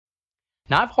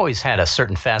Now, I've always had a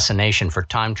certain fascination for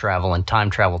time travel and time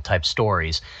travel type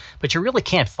stories, but you really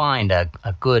can't find a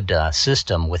good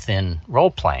system within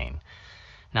role-playing.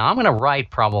 Now, I'm going to write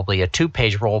probably a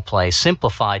 2-page role-play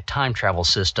simplified time travel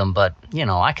system, but,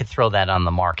 I could throw that on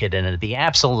the market and it'd be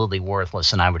absolutely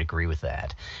worthless, and I would agree with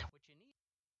that.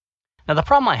 Now, the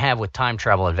problem I have with time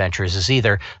travel adventures is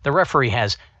either the referee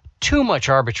has too much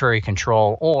arbitrary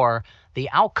control or the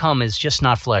outcome is just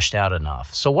not fleshed out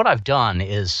enough. So what I've done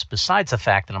is, besides the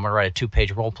fact that I'm going to write a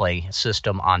 2-page role-play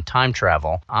system on time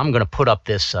travel, I'm going to put up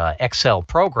this Excel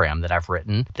program that I've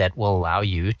written that will allow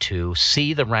you to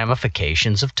see the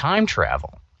ramifications of time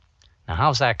travel. Now,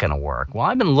 how's that going to work? Well,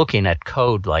 I've been looking at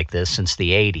code like this since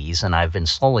the 80s, and I've been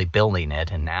slowly building it,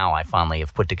 and now I finally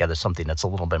have put together something that's a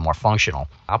little bit more functional.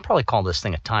 I'll probably call this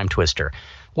thing a time twister.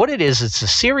 What it is, it's a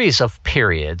series of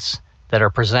periods that are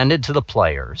presented to the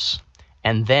players,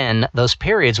 and then those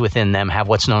periods within them have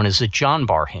what's known as a John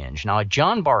bar hinge. Now, a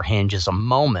John bar hinge is a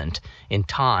moment in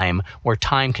time where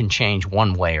time can change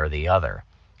one way or the other.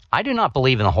 I do not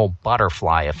believe in the whole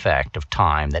butterfly effect of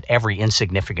time, that every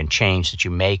insignificant change that you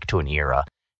make to an era,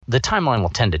 the timeline will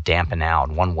tend to dampen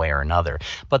out one way or another.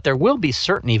 But there will be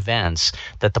certain events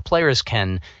that the players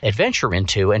can adventure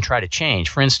into and try to change.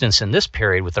 For instance, in this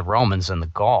period with the Romans and the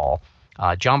Gaul,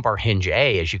 John bar hinge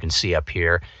A, as you can see up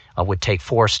here, would take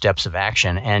 4 steps of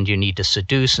action, and you need to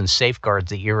seduce and safeguard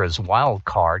the era's wild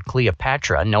card,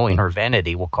 Cleopatra, knowing her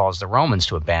vanity will cause the Romans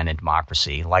to abandon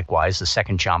democracy. Likewise, the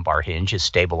second John bar hinge is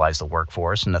stabilize the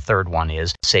workforce, and the third one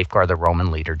is safeguard the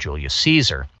Roman leader Julius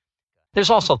Caesar. There's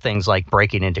also things like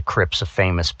breaking into crypts of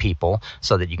famous people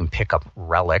so that you can pick up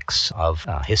relics of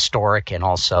historic and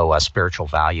also spiritual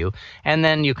value. And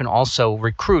then you can also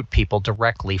recruit people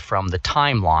directly from the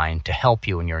timeline to help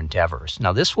you in your endeavors.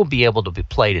 Now, this will be able to be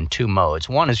played in 2 modes.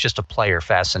 One is just a player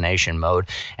fascination mode,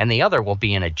 and the other will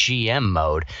be in a GM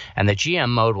mode. And the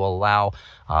GM mode will allow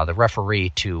the referee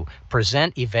to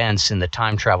present events in the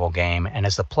time travel game, and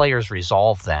as the players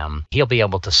resolve them, he'll be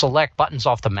able to select buttons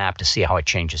off the map to see how it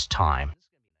changes time.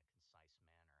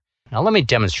 Now let me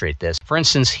demonstrate this. For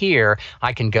instance, here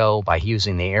I can go by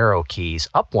using the arrow keys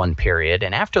up 1 period,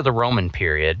 and after the Roman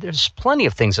period, there's plenty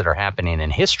of things that are happening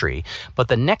in history, but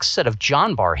the next set of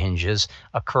John bar hinges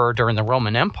occur during the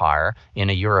Roman Empire in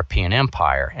a European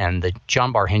empire, and the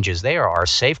John bar hinges there are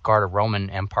safeguard a Roman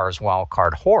Empire's wild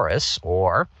card Horus,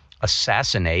 or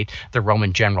assassinate the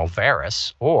Roman general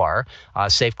Varus, or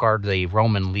safeguard the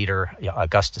Roman leader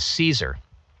Augustus Caesar.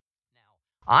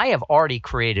 I have already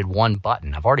created one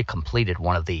button. I've already completed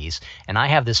one of these, and I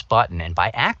have this button, and by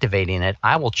activating it,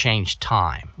 I will change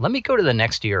time. Let me go to the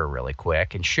next era really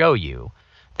quick and show you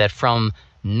that from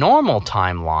normal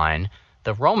timeline,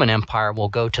 the Roman Empire will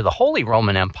go to the Holy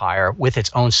Roman Empire with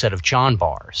its own set of John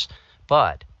bars.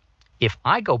 But if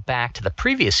I go back to the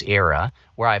previous era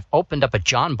where I've opened up a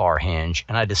John bar hinge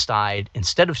and I decide,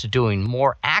 instead of doing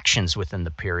more actions within the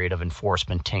period of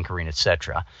enforcement, tinkering,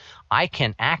 etc., I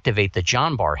can activate the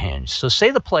John bar hinge. So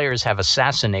say the players have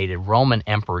assassinated Roman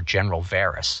Emperor General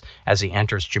Varus as he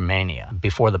enters Germania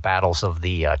before the battles of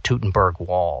the Teutoburg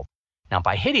Wall. Now,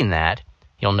 by hitting that,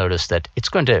 you'll notice that it's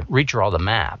going to redraw the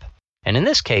map. And in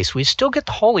this case, we still get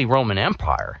the Holy Roman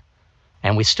Empire,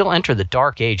 and we still enter the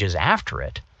Dark Ages after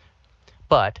it.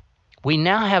 But we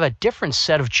now have a different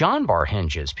set of John bar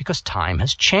hinges because time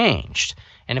has changed.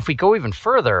 And if we go even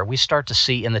further, we start to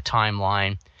see in the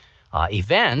timeline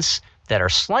events that are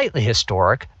slightly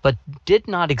historic but did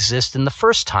not exist in the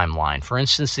first timeline. For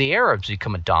instance, the Arabs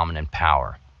become a dominant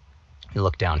power. You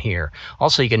look down here.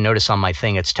 Also, you can notice on my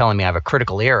thing, it's telling me I have a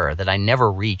critical error, that I never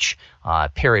reach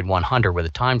period 100 where the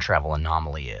time travel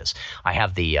anomaly is. I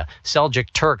have the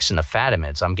Seljuk Turks and the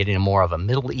Fatimids. I'm getting more of a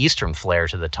Middle Eastern flair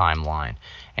to the timeline.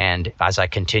 And as I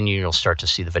continue, you'll start to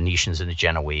see the Venetians and the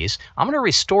Genoese. I'm going to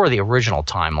restore the original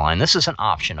timeline. This is an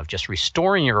option of just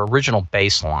restoring your original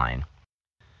baseline.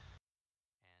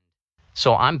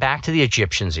 So I'm back to the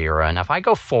Egyptians era, and if I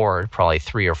go forward probably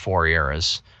 3 or 4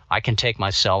 eras, I can take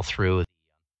myself through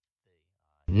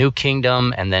the New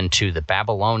Kingdom and then to the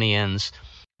Babylonians,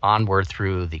 onward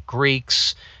through the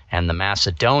Greeks and the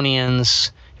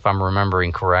Macedonians, if I'm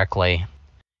remembering correctly.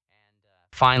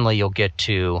 Finally, you'll get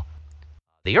to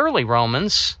the early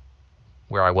Romans,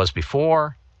 where I was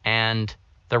before, and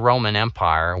the Roman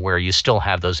Empire, where you still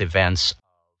have those events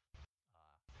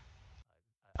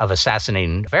of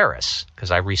assassinating Varus,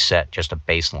 because I reset just a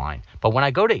baseline. But when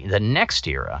I go to the next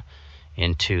era,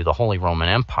 into the Holy Roman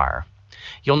Empire,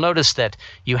 you'll notice that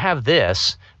you have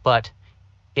this, but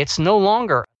it's no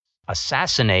longer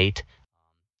assassinate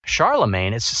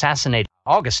Charlemagne, it's assassinate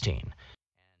Augustine.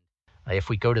 If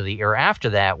we go to the era after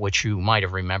that, which you might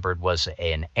have remembered was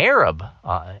an Arab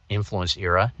influenced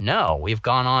era, no, we've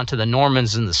gone on to the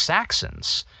Normans and the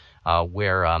Saxons,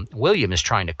 where William is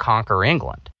trying to conquer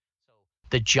England.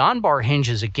 The John bar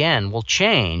hinges, again, will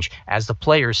change as the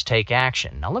players take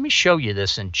action. Now, let me show you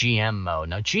this in GM mode.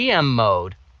 Now, GM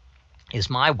mode is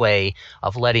my way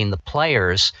of letting the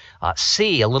players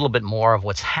see a little bit more of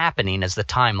what's happening as the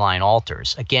timeline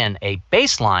alters. Again, a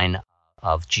baseline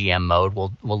of GM mode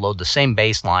will load the same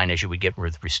baseline as you would get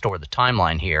with Restore the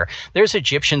Timeline here. There's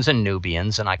Egyptians and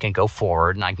Nubians, and I can go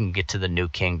forward, and I can get to the New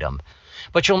Kingdom.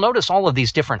 But you'll notice all of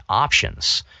these different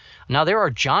options. Now, there are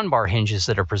John bar hinges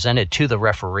that are presented to the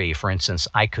referee. For instance,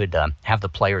 I could have the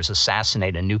players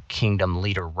assassinate a New Kingdom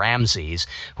leader, Ramses,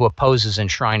 who opposes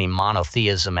enshrining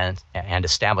monotheism and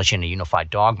establishing a unified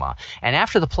dogma. And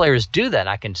after the players do that,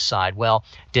 I can decide, well,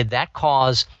 did that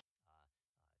cause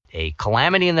a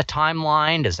calamity in the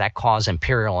timeline? Does that cause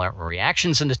imperial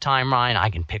reactions in the timeline? I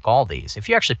can pick all these. If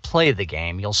you actually play the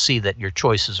game, you'll see that your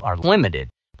choices are limited.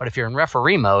 But if you're in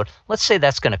referee mode, let's say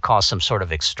that's going to cause some sort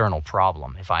of external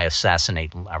problem. If I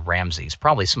assassinate Ramses,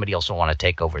 probably somebody else will want to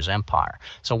take over his empire.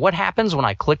 So what happens when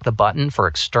I click the button for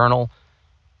external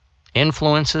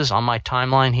influences on my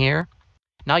timeline here?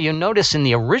 Now you'll notice in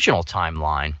the original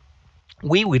timeline,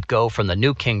 we would go from the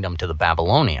New Kingdom to the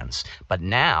Babylonians. But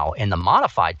now in the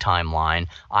modified timeline,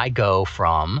 I go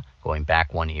from going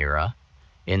back one era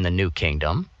in the New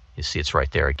Kingdom. You see it's right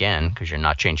there again, because you're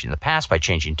not changing the past by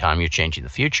changing time, you're changing the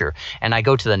future. And I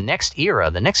go to the next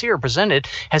era. The next era presented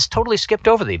has totally skipped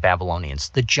over the Babylonians.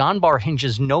 The John bar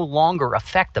hinges no longer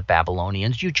affect the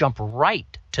Babylonians. You jump right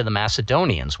to the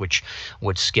Macedonians, which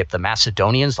would skip the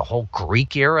Macedonians. The whole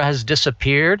Greek era has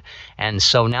disappeared. And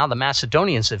so now the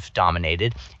Macedonians have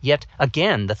dominated. Yet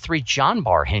again, the three John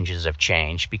bar hinges have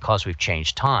changed because we've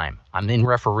changed time. I'm in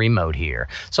referee mode here.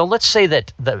 So let's say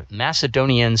that the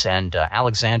Macedonians and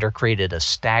Alexander created a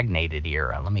stagnated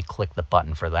era. Let me click the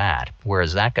button for that. Where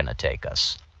is that going to take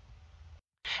us?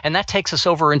 And that takes us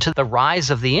over into the rise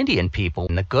of the Indian people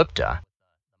in the Gupta.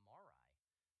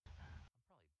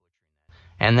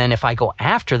 And then if I go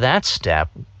after that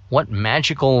step, what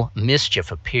magical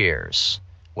mischief appears?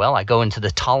 Well, I go into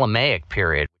the Ptolemaic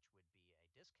period.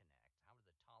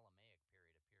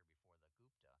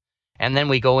 And then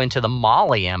we go into the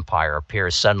Mali Empire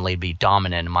appears suddenly to be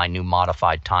dominant in my new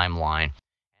modified timeline.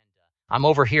 I'm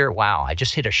over here, wow, I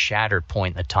just hit a shattered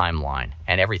point in the timeline,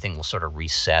 and everything will sort of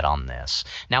reset on this.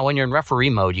 Now, when you're in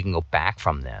referee mode, you can go back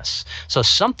from this. So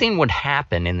something would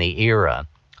happen in the era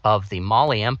of the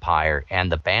Mali Empire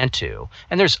and the Bantu.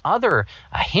 And there's other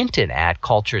hinted at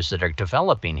cultures that are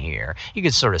developing here. You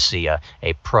can sort of see a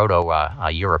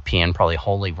proto-European, probably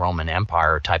Holy Roman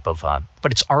Empire type of,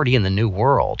 but it's already in the New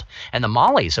World. And the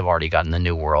Malis have already gotten the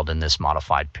New World in this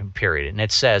modified period. And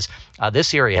it says,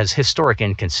 this area has historic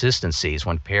inconsistencies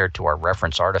when compared to our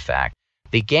reference artifact.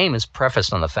 The game is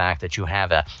prefaced on the fact that you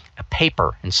have a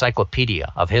paper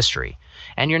encyclopedia of history.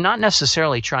 And you're not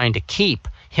necessarily trying to keep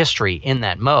history in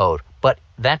that mode, but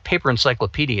that paper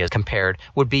encyclopedia compared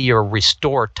would be your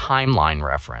restore timeline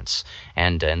reference.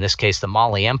 And in this case, the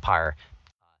Mali Empire,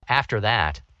 after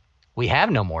that, we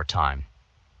have no more time.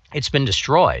 It's been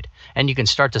destroyed. And you can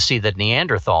start to see that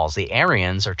Neanderthals, the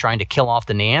Aryans, are trying to kill off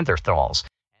the Neanderthals.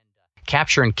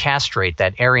 Capture and castrate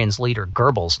that Aryans leader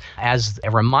Goebbels as a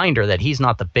reminder that he's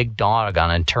not the big dog on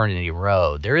Eternity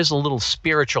Road. There is a little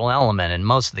spiritual element in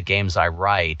most of the games I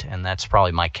write, and that's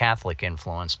probably my Catholic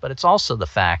influence, but it's also the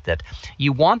fact that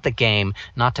you want the game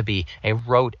not to be a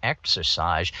rote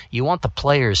exercise. You want the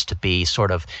players to be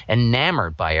sort of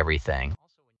enamored by everything.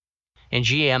 In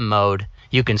GM mode,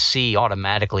 you can see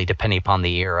automatically, depending upon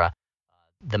the era,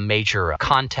 the major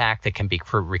contact that can be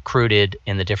recruited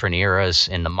in the different eras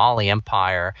in the Mali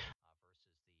Empire,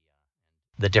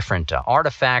 the different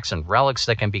artifacts and relics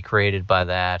that can be created by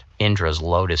that. Indra's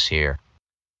Lotus here.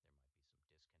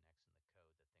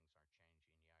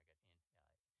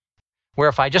 Where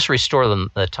if I just restore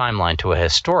the timeline to a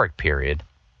historic period,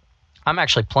 I'm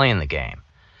actually playing the game.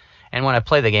 And when I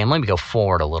play the game, let me go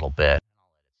forward a little bit.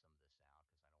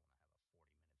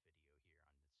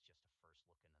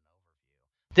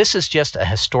 This is just a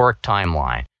historic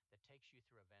timeline that takes you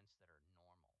through events that are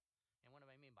normal. And what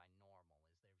I mean by normal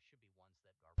is there should be ones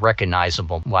that are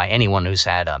recognizable by anyone who's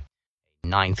had a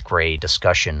ninth grade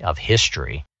discussion of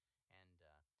history.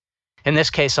 And in this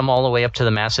case, I'm all the way up to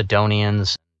the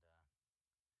Macedonians.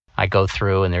 I go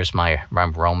through, and there's my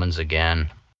Romans again.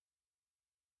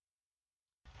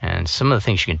 And some of the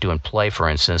things you can do in play, for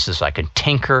instance, is I can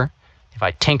tinker. If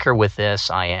I tinker with this,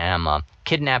 I am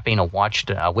kidnapping a witch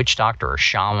doctor or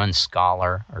shaman,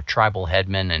 scholar, or tribal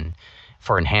headman, and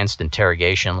for enhanced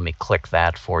interrogation. Let me click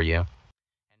that for you.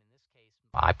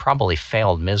 I probably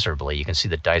failed miserably. You can see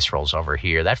the dice rolls over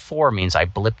here. That 4 means I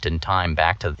blipped in time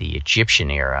back to the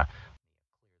Egyptian era.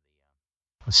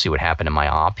 Let's see what happened in my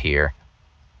op here.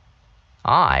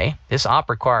 This op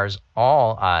requires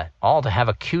all to have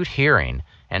acute hearing,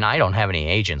 and I don't have any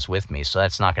agents with me, so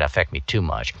that's not going to affect me too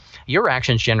much. Your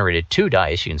actions generated 2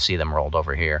 dice. You can see them rolled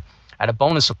over here. At a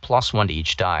bonus of +1 to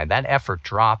each die, that effort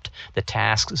dropped the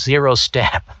task 0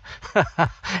 step.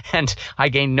 And I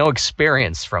gained no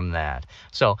experience from that.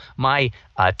 So my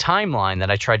timeline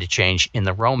that I tried to change in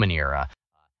the Roman era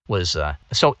was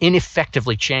so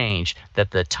ineffectively changed that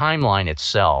the timeline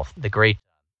itself, the great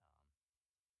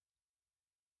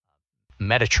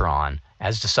Metatron,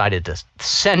 has decided to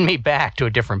send me back to a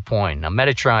different point. Now,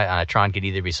 Metatron could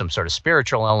either be some sort of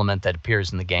spiritual element that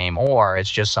appears in the game, or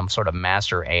it's just some sort of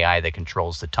master AI that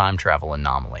controls the time travel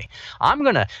anomaly. I'm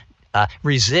going to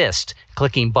resist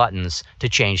clicking buttons to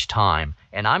change time,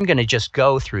 and I'm going to just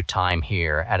go through time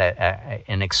here at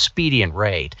an expedient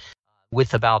rate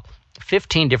with about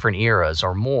 15 different eras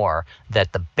or more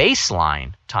that the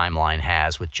baseline timeline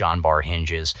has with John Bar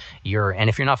hinges. And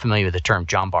if you're not familiar with the term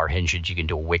John Bar hinges, you can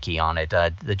do a wiki on it.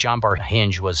 The John Bar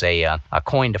hinge was a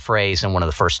coined a phrase in one of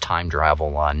the first time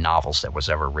travel novels that was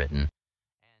ever written.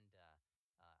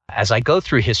 As I go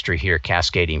through history here,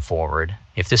 cascading forward,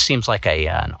 if this seems like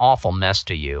an awful mess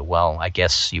to you, well, I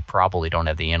guess you probably don't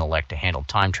have the intellect to handle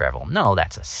time travel. No,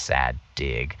 that's a sad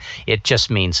dig. It just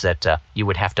means that you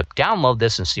would have to download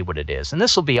this and see what it is. And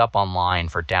this will be up online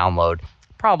for download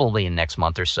probably in next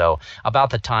month or so, about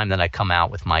the time that I come out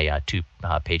with my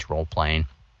 2-page role-playing.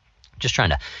 Just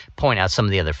trying to point out some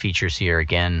of the other features here.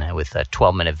 Again, with a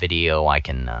 12-minute video,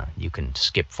 you can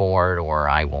skip forward, or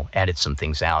I will edit some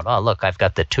things out. Oh, look, I've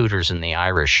got the Tudors and the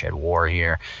Irish at war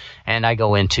here, and I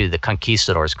go into the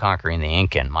conquistadors conquering the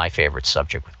Incan, my favorite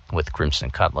subject with Crimson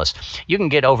Cutlass. You can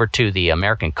get over to the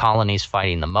American colonies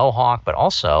fighting the Mohawk, but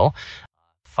also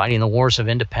fighting the wars of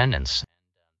independence.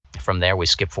 From there, we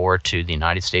skip forward to the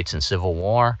United States and Civil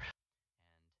War.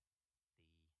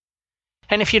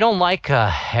 And if you don't like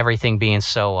everything being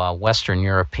so Western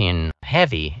European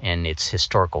heavy in its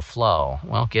historical flow,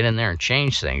 well, get in there and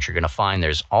change things. You're going to find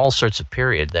there's all sorts of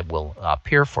period that will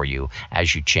appear for you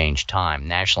as you change time.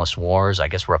 Nationalist wars, I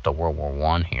guess we're up to World War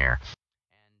I here.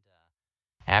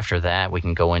 After that, we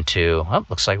can go into,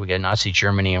 looks like we got Nazi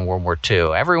Germany and World War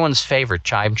II. Everyone's favorite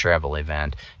time travel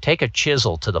event. Take a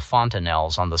chisel to the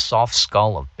fontanelles on the soft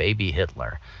skull of baby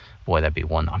Hitler. Boy, that'd be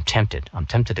one. I'm tempted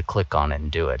to click on it and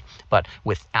do it. But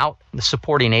without the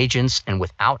supporting agents and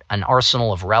without an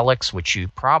arsenal of relics, which you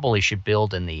probably should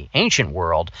build in the ancient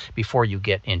world before you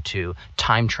get into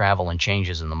time travel and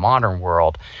changes in the modern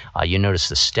world, you notice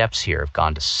the steps here have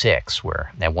gone to 6,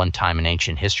 where at one time in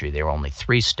ancient history there were only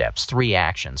 3 steps, 3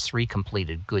 actions, 3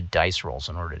 completed good dice rolls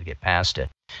in order to get past it.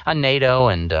 NATO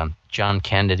and John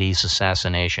Kennedy's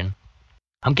assassination.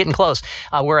 I'm getting close.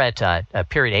 We're at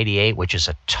period 88, which is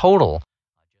a total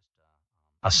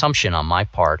assumption on my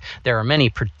part. There are many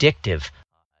predictive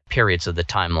periods of the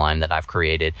timeline that I've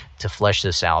created to flesh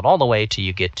this out, all the way till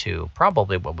you get to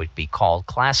probably what would be called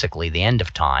classically the end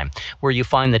of time, where you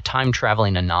find the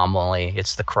time-traveling anomaly.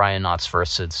 It's the Cryonauts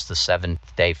versus the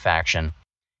Seventh-day Faction.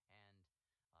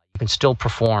 You can still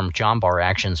perform John Bar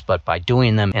actions, but by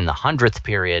doing them in the 100th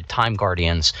period, Time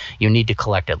Guardians, you need to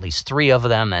collect at least 3 of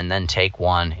them and then take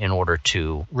 1 in order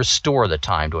to restore the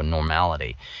time to a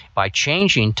normality. By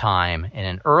changing time in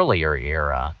an earlier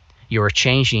era, you are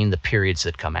changing the periods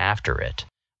that come after it.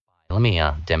 Let me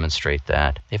demonstrate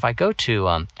that. If I go to,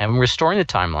 I'm restoring the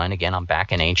timeline. Again, I'm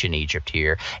back in ancient Egypt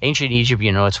here. Ancient Egypt,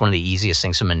 it's one of the easiest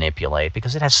things to manipulate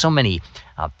because it has so many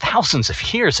thousands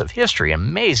of years of history,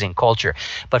 amazing culture.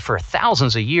 But for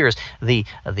thousands of years, the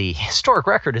historic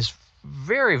record is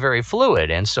very, very fluid.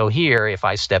 And so here, if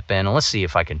I step in, and let's see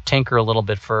if I can tinker a little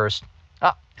bit first.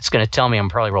 It's going to tell me I'm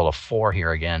probably roll a 4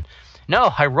 here again.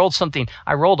 No, I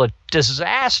rolled a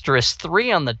disastrous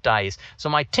 3 on the dice. So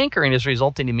my tinkering is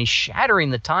resulting in me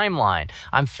shattering the timeline.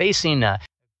 I'm facing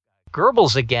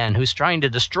Goebbels again, who's trying to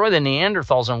destroy the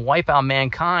Neanderthals and wipe out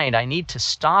mankind. I need to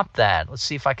stop that. Let's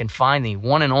see if I can find the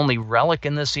one and only relic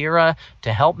in this era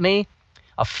to help me.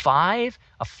 A 5?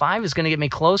 A 5 is going to get me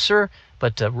closer,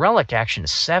 but relic action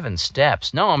is 7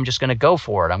 steps. No, I'm just going to go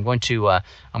for it. I'm going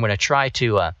to try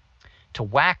to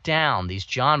whack down these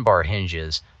John Bar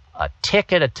hinges a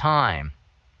tick at a time.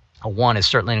 A 1 is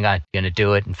certainly not going to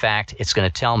do it. In fact, it's going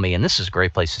to tell me, and this is a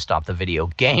great place to stop the video,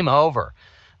 game over.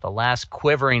 The last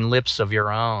quivering lips of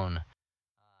your own.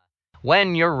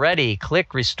 When you're ready,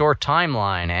 click Restore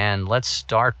Timeline, and let's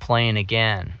start playing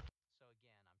again.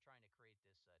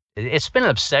 It's been an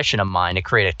obsession of mine to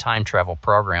create a time travel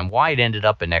program. Why it ended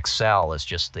up in Excel is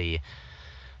just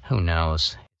who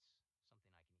knows.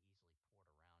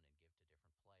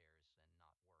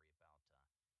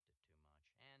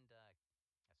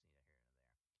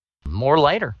 More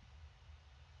later.